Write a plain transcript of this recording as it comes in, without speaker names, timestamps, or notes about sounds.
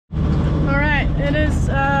Right, it is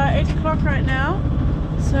 8 o'clock right now,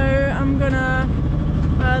 so I'm gonna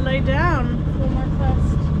lay down for my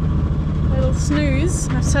first little snooze.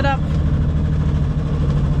 I've set up, there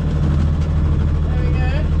we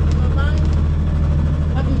go, my bunk.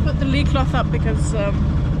 I haven't put the lee cloth up because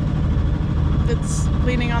it's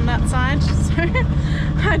leaning on that side, so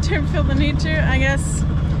I don't feel the need to. I guess,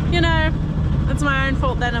 you know, it's my own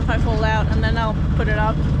fault then if I fall out, and then I'll put it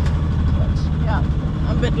up. But yeah,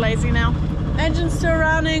 I'm a bit lazy now. Engine's still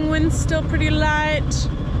running, wind's still pretty light.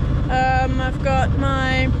 I've got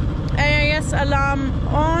my AAS alarm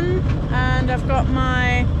on, and I've got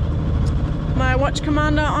my watch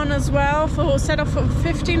commander on as well, set off for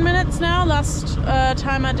 15 minutes now. Last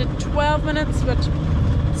time I did 12 minutes, but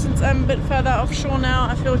since I'm a bit further offshore now,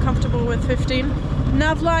 I feel comfortable with 15.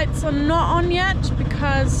 Nav lights are not on yet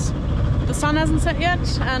because the sun hasn't set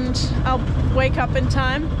yet, and I'll wake up in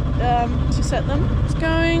time to set them. It's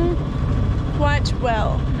going quite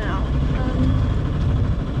well now.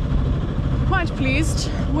 Quite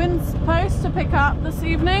pleased. Wind's supposed to pick up this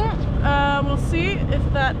evening. We'll see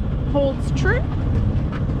if that holds true.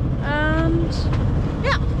 And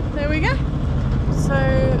yeah, there we go. So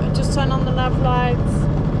I just turned on the nav lights.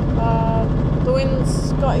 The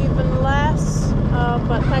wind's got even less,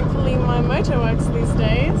 but thankfully my motor works these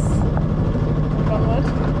days.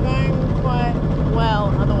 Going quite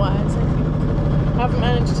well otherwise, I think. I haven't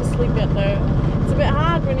managed to sleep yet though. It's a bit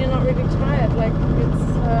hard when you're not really tired. Like,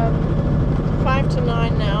 it's 5 to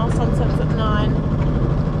 9 now, sunset's at 9,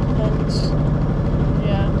 and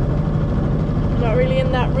yeah, I'm not really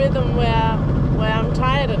in that rhythm where I'm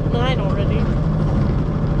tired at 9 already,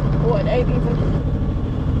 or at 8 even.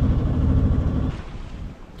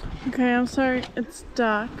 Okay, I'm sorry it's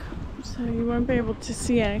dark, so you won't be able to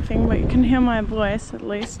see anything, but you can hear my voice at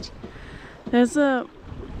least. There's a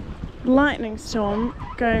lightning storm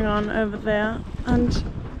going on over there, and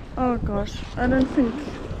oh gosh, I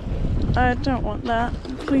don't want that,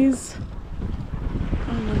 please.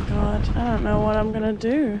 Oh my god, I don't know what I'm gonna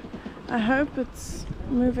do. I hope it's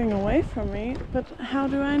moving away from me, but how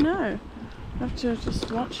do I know? I have to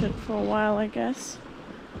just watch it for a while, I guess,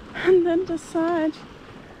 and then decide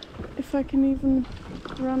if I can even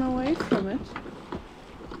run away from it.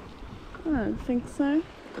 I don't think so.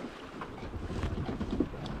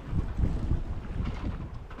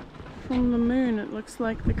 From the moon it looks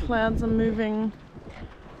like the clouds are moving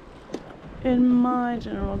in my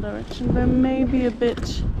general direction. There may be a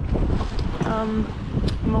bit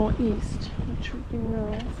more east, which would be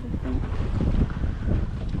nice, I think.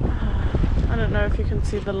 I don't know if you can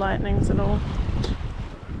see the lightnings at all.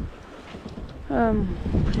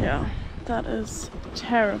 Yeah, that is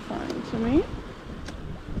terrifying to me.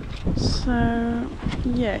 So,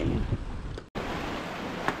 yay.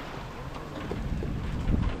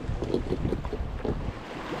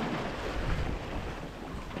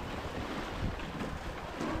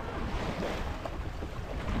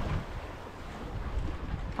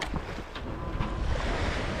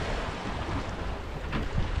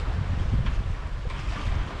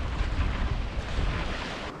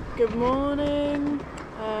 Good morning.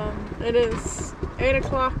 It is 8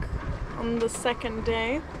 o'clock on the second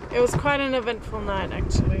day. It was quite an eventful night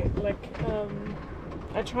actually. Like,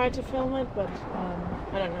 I tried to film it, but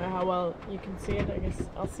I don't know how well you can see it. I guess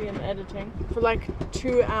I'll see in editing. For like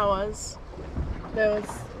 2 hours there was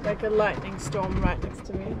like a lightning storm right next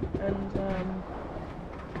to me, and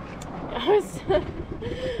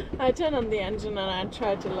I turned on the engine and I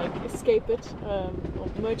tried to like escape it, or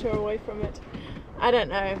motor away from it. I don't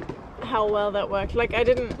know how well that worked. Like, I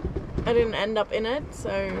didn't end up in it,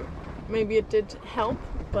 so maybe it did help,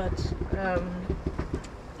 but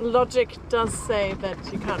logic does say that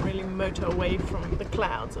you can't really motor away from the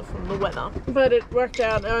clouds or from the weather. But it worked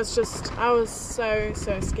out. I was so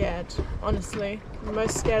scared, honestly. The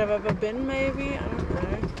most scared I've ever been, maybe, I don't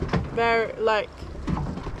know. Very, like,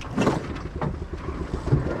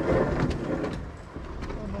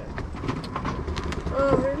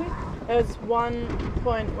 oh really? There's one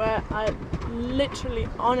point where I literally,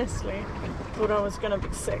 honestly, thought I was gonna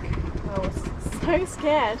be sick. I was so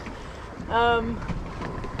scared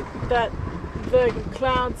that the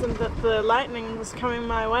clouds and that the lightning was coming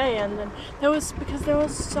my way, and then because there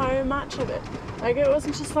was so much of it. Like, it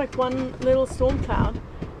wasn't just like one little storm cloud.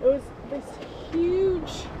 It was this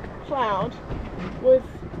huge cloud with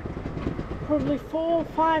probably 4,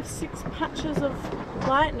 5, 6 patches of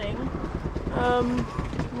lightning,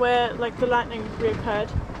 where like the lightning reoccurred,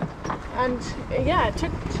 and yeah, it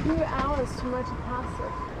took 2 hours to motor past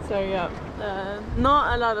it. So yeah,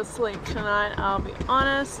 not a lot of sleep tonight, I'll be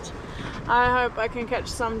honest. I hope I can catch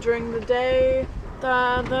some during the day.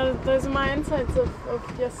 those are my insights of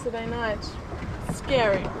yesterday night.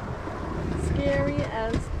 Scary. Scary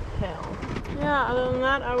as hell. Yeah, other than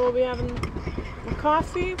that, I will be having a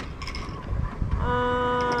coffee.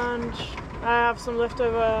 And I have some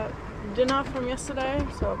leftover dinner from yesterday,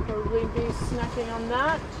 so I'll probably be snacking on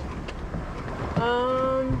that.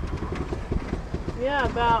 Yeah,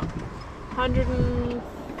 about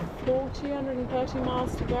 140, 130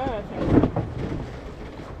 miles to go, I think.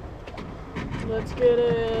 Let's get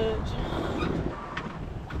it.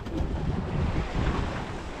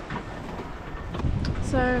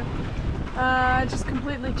 So, I just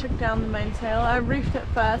completely took down the mainsail. I reefed it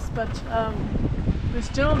first, but we're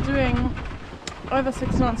still doing over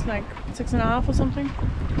 6 knots, like 6.5 or something,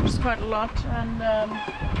 which is quite a lot, and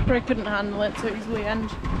probably couldn't handle it so easily, and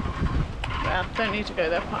yeah, don't need to go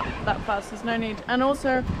that fast, there's no need. And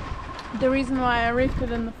also, the reason why I reefed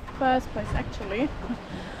it in the first place, actually,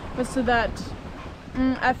 was so that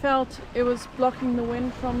I felt it was blocking the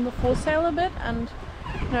wind from the foresail a bit, and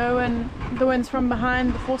you know, when the wind's from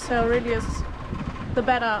behind, the foresail really is the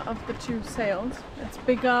better of the two sails. It's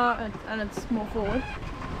bigger and it's more forward.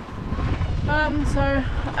 So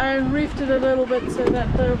I reefed it a little bit so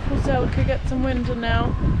that the foresail could get some wind, and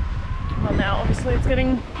now obviously it's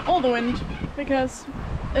getting all the wind because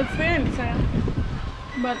it's the only sail,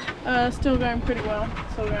 but still going pretty well,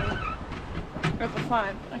 still going over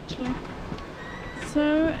 5 actually.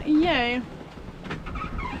 So yay.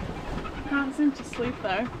 Can't seem to sleep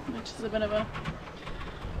though, which is a bit of a...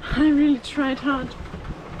 I really tried hard.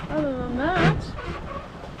 Other than that,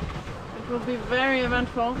 it will be very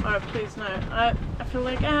eventful. Oh, please no. I feel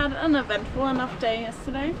like I had an eventful enough day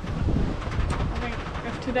yesterday. I think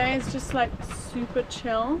if today is just like super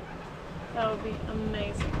chill, that would be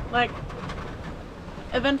amazing. Like,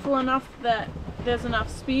 eventful enough that there's enough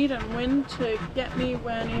speed and wind to get me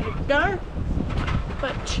where I need to go,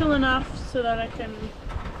 but chill enough so that I can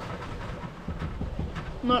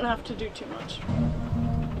not have to do too much.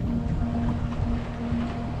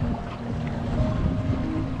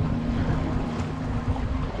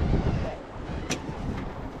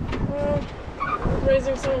 Well,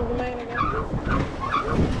 raising some of the main again.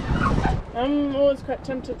 I'm always quite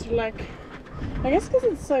tempted to, like, I guess because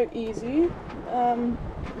it's so easy, to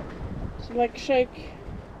like shake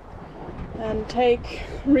and take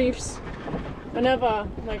reefs whenever,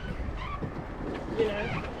 like, you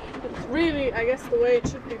know, it's really, I guess, the way it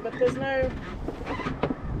should be, but there's no,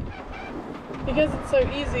 because it's so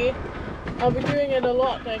easy, I'll be doing it a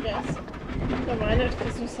lot, I guess. Don't mind, it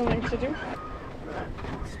gives me something to do.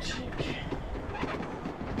 Let's check.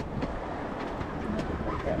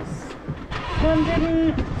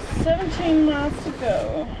 117 miles to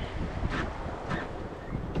go.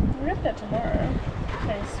 We'll get there tomorrow.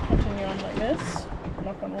 Things continue on like this.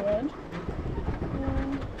 Knock on wood.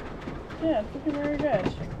 Yeah, it's looking very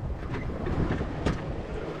good.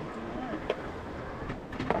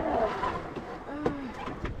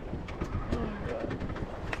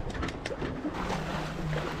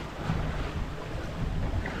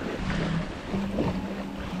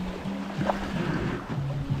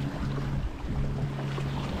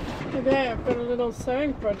 Okay, I've got a little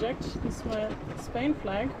sewing project. This is my Spain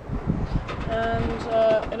flag, and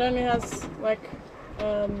it only has like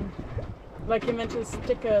you're meant to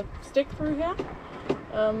stick a stick through here,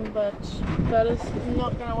 but that is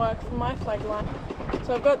not going to work for my flag line.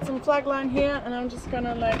 So I've got some flag line here, and I'm just going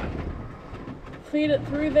to like feed it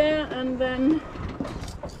through there and then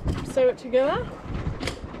sew it together.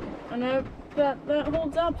 And I hope that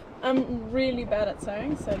holds up. I'm really bad at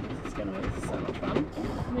sewing, so this is going to be so much fun.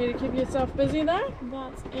 You need to keep yourself busy though.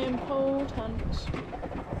 That's important.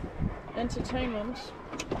 Entertainment.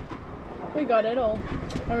 We got it all.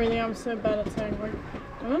 I really am so bad at sewing. Like,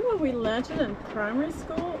 I remember we learnt it in primary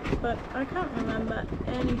school, but I can't remember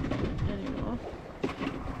anything anymore.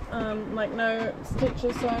 Like no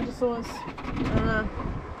stitches, so I just always, I don't know,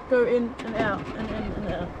 go in and out and in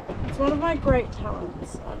and out. It's one of my great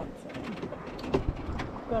talents, I would say.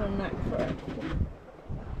 Got a knack for it.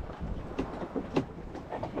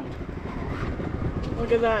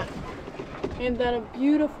 Look at that. Ain't that a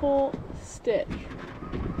beautiful stitch?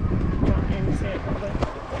 Can't even see it properly.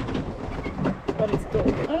 But it's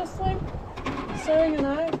good. Honestly, Sewing and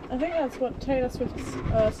I think that's what Taylor Swift's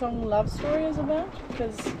song Love Story is about,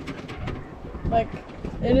 because like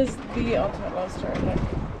it is the ultimate love story. Like,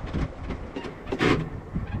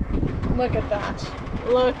 look at that.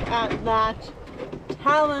 Look at that.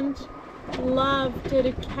 Talent, love,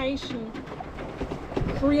 dedication,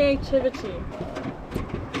 creativity.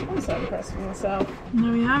 I'm so impressed with myself.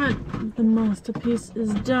 There we have it. The masterpiece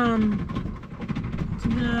is done.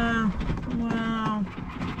 Ta-da. Wow.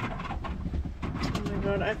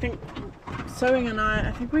 god, I think Sewing and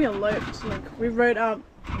I think we eloped, like we wrote our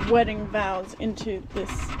wedding vows into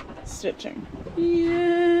this stitching.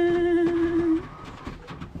 Yeah.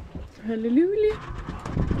 Hallelujah.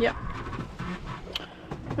 Yep.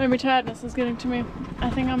 Maybe tiredness is getting to me. I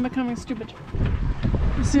think I'm becoming stupid.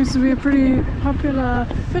 This seems to be a pretty popular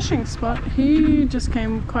fishing spot. He just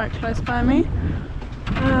came quite close by me.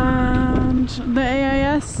 And the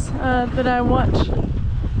AIS that I watch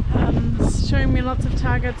is showing me lots of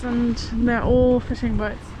targets, and they're all fishing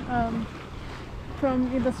boats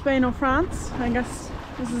from either Spain or France. I guess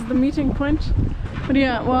this is the meeting point. But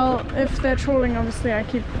yeah, well, if they're trawling, obviously I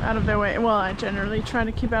keep out of their way. Well, I generally try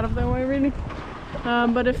to keep out of their way, really.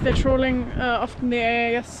 But if they're trawling, often the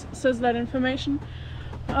AIS says that information.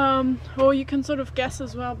 Or you can sort of guess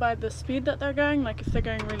as well by the speed that they're going. Like if they're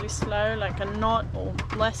going really slow, like a knot or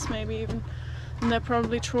less maybe even, then they're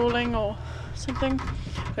probably trawling or something.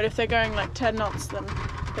 But if they're going like 10 knots, then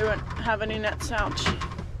they won't have any nets out.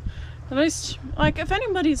 At least, like, if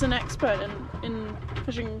anybody's an expert in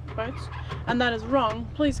fishing boats and that is wrong,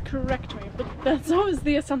 please correct me. But that's always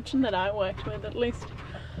the assumption that I worked with, at least.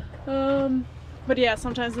 But yeah,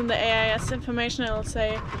 sometimes in the AIS information it'll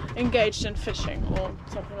say engaged in fishing or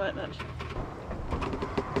something like that.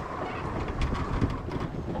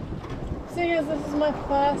 Seeing as this is my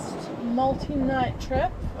first multi-night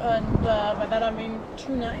trip, and by that I mean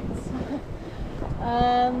 2 nights,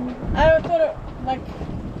 I thought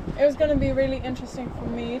it was going to be really interesting for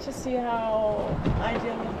me to see how I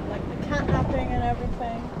deal with like the catnapping and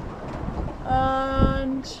everything.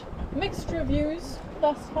 And mixed reviews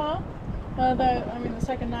thus far. Though, I mean, the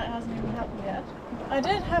second night hasn't even happened yet. I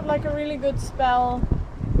did have like a really good spell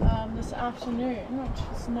this afternoon, which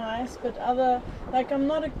is nice, but I'm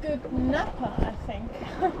not a good napper, I think.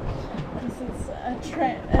 This is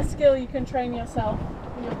a skill you can train yourself,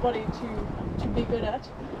 your body to be good at,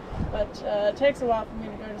 but it takes a while for me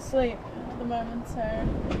to go to sleep at the moment, so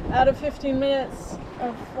out of 15 minutes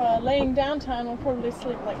of laying down time, I'll probably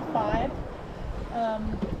sleep like 5,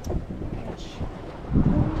 which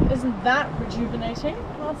isn't that rejuvenating,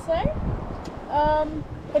 I'll say.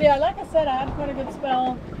 But yeah, like I said, I had quite a good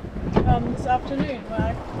spell this afternoon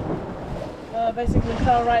where I basically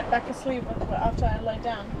fell right back asleep after I lay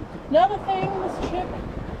down. Another thing, this trip,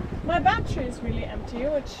 my battery is really empty,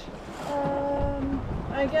 which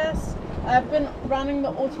I guess I've been running the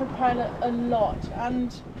autopilot a lot,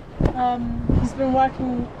 and he's been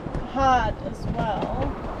working hard as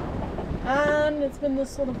well. And it's been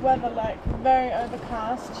this sort of weather, like very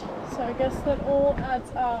overcast, so I guess that all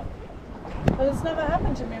adds up. But it's never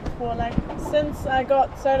happened to me before. Like since I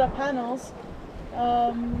got solar panels,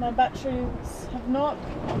 my batteries have not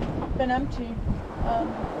been empty.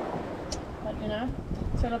 But you know,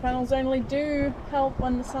 solar panels only do help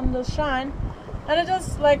when the sun does shine, and it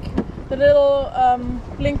does, like the little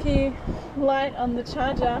blinky light on the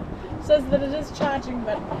charger says that it is charging,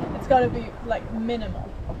 but it's got to be like minimal.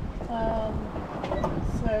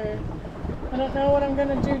 So I don't know what I'm going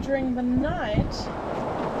to do during the night.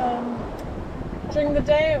 During the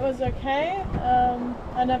day it was okay.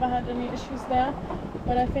 I never had any issues there,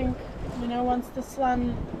 but I think, you know, once the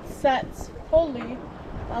sun sets fully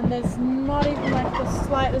and there's not even like the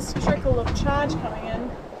slightest trickle of charge coming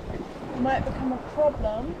in, it might become a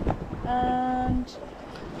problem. And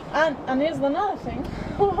here's another thing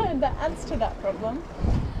that adds to that problem,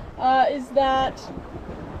 is that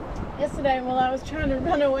yesterday, while I was trying to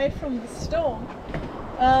run away from the storm,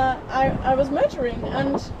 I was motoring,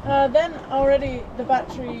 and then already the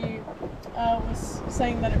battery was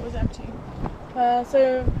saying that it was empty.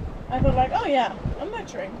 So I thought like, oh yeah, I'm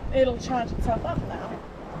motoring, it'll charge itself up now.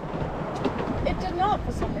 It did not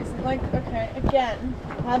for some reason. Like, okay, again,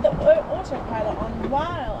 I had the autopilot on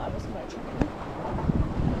while I was motoring,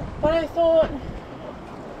 but I thought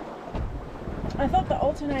the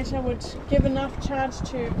alternator would give enough charge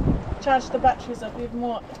to charge the batteries up even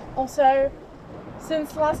more. Also,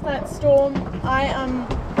 since last night's storm, I am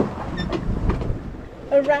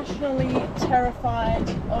irrationally terrified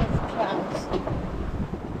of clouds.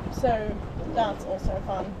 So that's also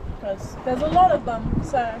fun, because there's a lot of them.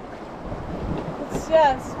 So it's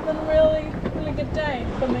been a really, really good day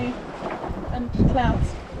for me and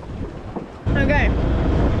clouds. Okay.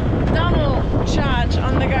 Double charge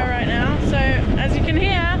on the go right now. So as you can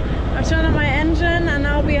hear, I've turned on my engine and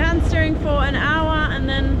I'll be hand steering for an hour, and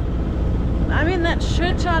then, I mean, that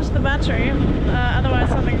should charge the battery, otherwise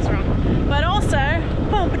something's wrong. But also,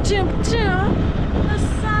 the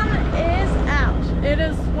sun is out. It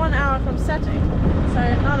is 1 hour from setting,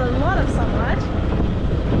 so not a lot of sunlight,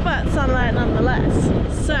 but sunlight nonetheless.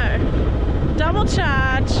 So double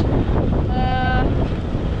charge,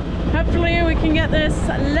 can get this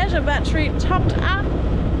leisure battery topped up,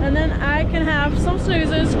 and then I can have some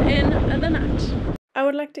snoozes in the night. I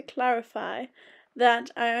would like to clarify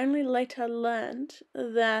that I only later learned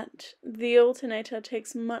that the alternator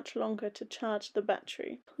takes much longer to charge the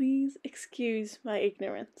battery. Please excuse my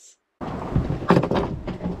ignorance.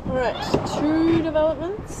 Alright, 2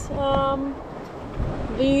 developments.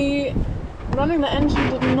 Running the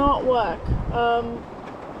engine did not work.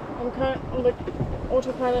 The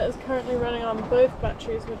autopilot is currently running on both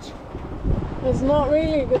batteries, which is not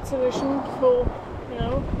really a good solution for, you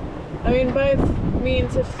know, I mean, both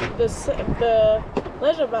means if the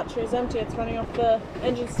leisure battery is empty, it's running off the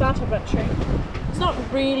engine starter battery. It's not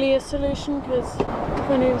really a solution, because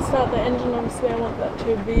when you start the engine, obviously I want that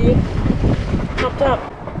to be topped up.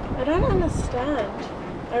 I don't understand.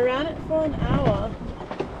 I ran it for an hour.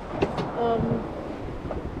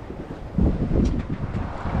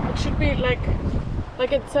 It should be like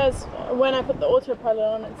it says when I put the autopilot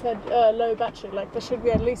on, it said low battery. Like there should be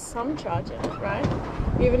at least some charge in it, right?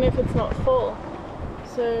 Even if it's not full.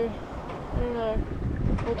 So I don't know.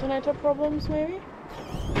 Alternator problems maybe.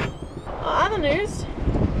 Other news.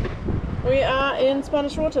 We are in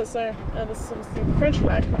Spanish waters, so this is the French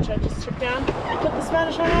flag, which I just took down. Put the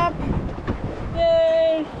Spanish one up.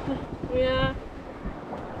 Yay! We are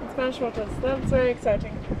in Spanish waters. That's very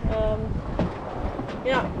exciting.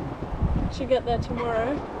 Yeah, should get there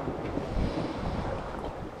tomorrow.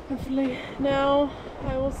 Hopefully. Now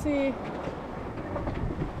I will see.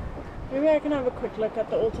 Maybe I can have a quick look at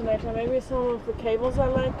the alternator. Maybe some of the cables are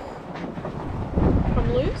like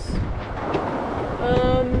come loose.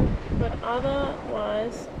 But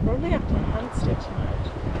otherwise, probably have to hand steer tonight.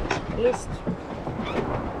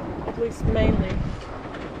 At least mainly.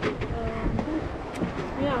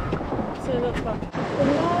 Yeah, so that's fun.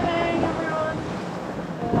 Good morning, everyone.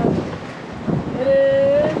 It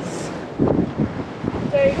is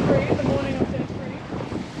day 3, the morning of day 3.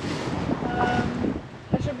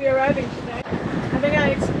 I should be arriving today. I think I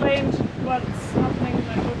explained what's happening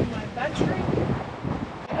with my battery.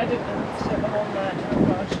 I didn't understand the whole night. Oh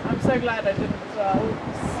gosh, I'm so glad I didn't as well.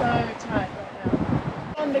 I'm so tired right now.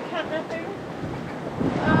 On the catnapping,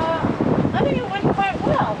 I think it went quite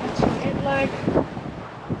well actually. Like,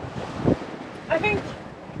 I think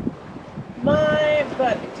my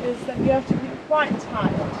verdict is that you have to be quite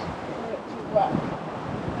tired for it to work.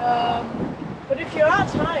 But if you are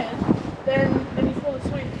tired, then you fall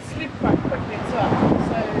asleep quite quickly as well.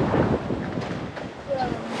 So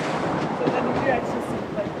then you do actually sleep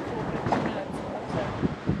like 4-15 minutes or so.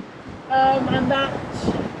 And that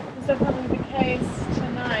is definitely the case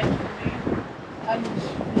tonight for me. And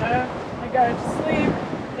you know, I go to sleep,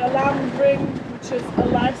 the alarm would ring, which is a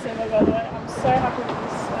lifesaver by the way. I'm so happy with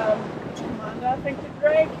this commander. Thank you,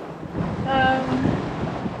 Greg.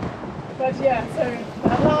 But yeah, so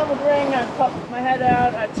the alarm would ring, I'd pop my head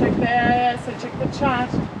out, I'd check the AIS, I'd check the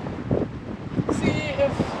chart, see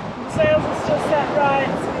if the sails are still set right,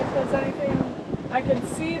 see if there's anything I can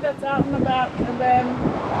see that's out and about, and then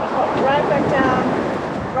I'd pop right back down,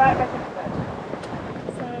 right back into bed.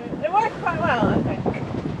 So it worked quite well, I think.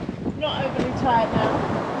 I'm not overly tired now.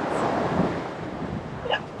 So,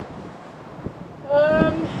 yeah.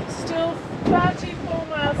 Still 34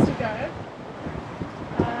 miles to go.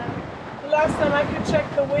 Last time I could check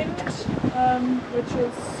the wind, which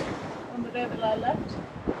was on the day that I left.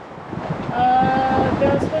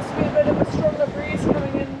 There was supposed to be a bit of a stronger breeze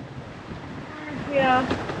coming in here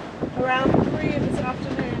around 3 this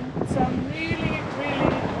afternoon. So I'm really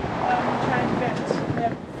trying to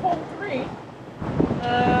get full 3,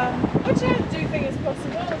 which I do think is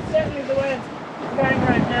possible. It's certainly the way it's going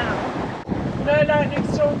right now. No lightning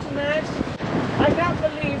storm tonight. I can't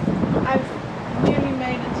believe I've nearly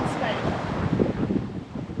made it to Spain.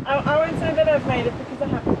 I won't say that I've made it because I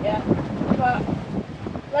haven't yet, but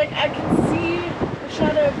like I can see the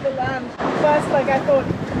shadow of the land. First, like I thought,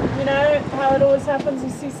 you know how it always happens, you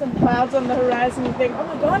see some clouds on the horizon, you think, oh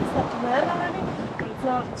my god, is that the land already? But it's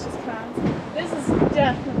not, it's just clouds. This is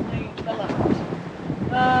definitely the land,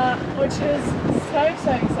 which is so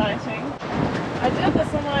exciting. I did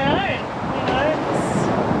this on my own, you know,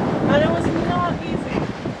 and it was not easy,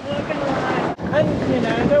 I'm not gonna lie. And, you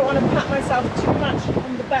know, I don't want to pat myself too much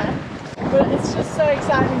on the back, but it's just so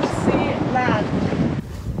exciting to see land.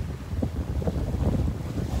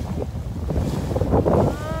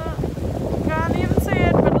 Can't even see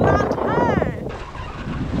it, but land, hey!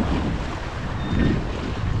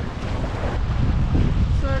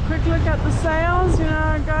 So a quick look at the sails, you know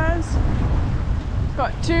how it goes.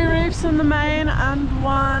 Got 2 reefs in the main and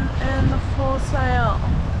 1 in the foresail.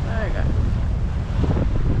 There we go.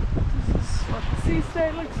 Sea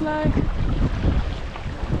state looks like.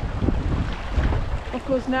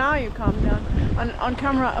 course now you calm down. On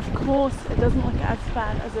camera, of course, it doesn't look as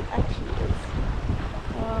bad as it actually is.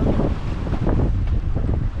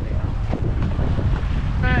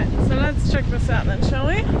 Right, so let's check this out then, shall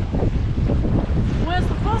we? Where's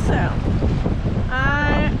the foresail?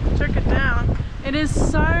 I took it down. It is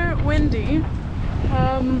so windy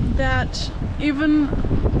that even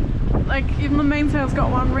the mainsail's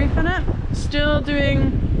got one reef in it. Still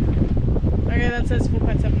doing. Okay, that says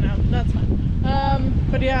 4.7 now. That's fine.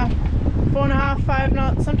 But yeah, 4.5, 5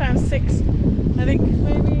 knots, sometimes 6. I think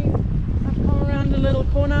maybe I've come around a little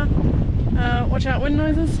corner. Watch out, wind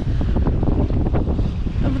noises.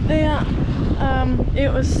 Over there,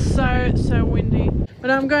 it was so windy.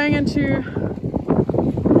 But I'm going into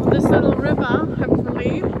this little river,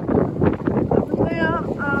 hopefully, over there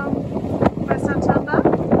by Santander.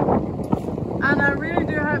 And I really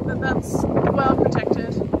do hope that that's well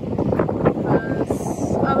protected,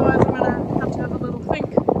 because otherwise I'm going to have a little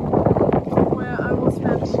think where I will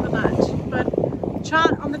spend the night. But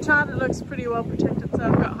on the chart it looks pretty well protected, so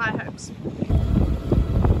I've got high hopes.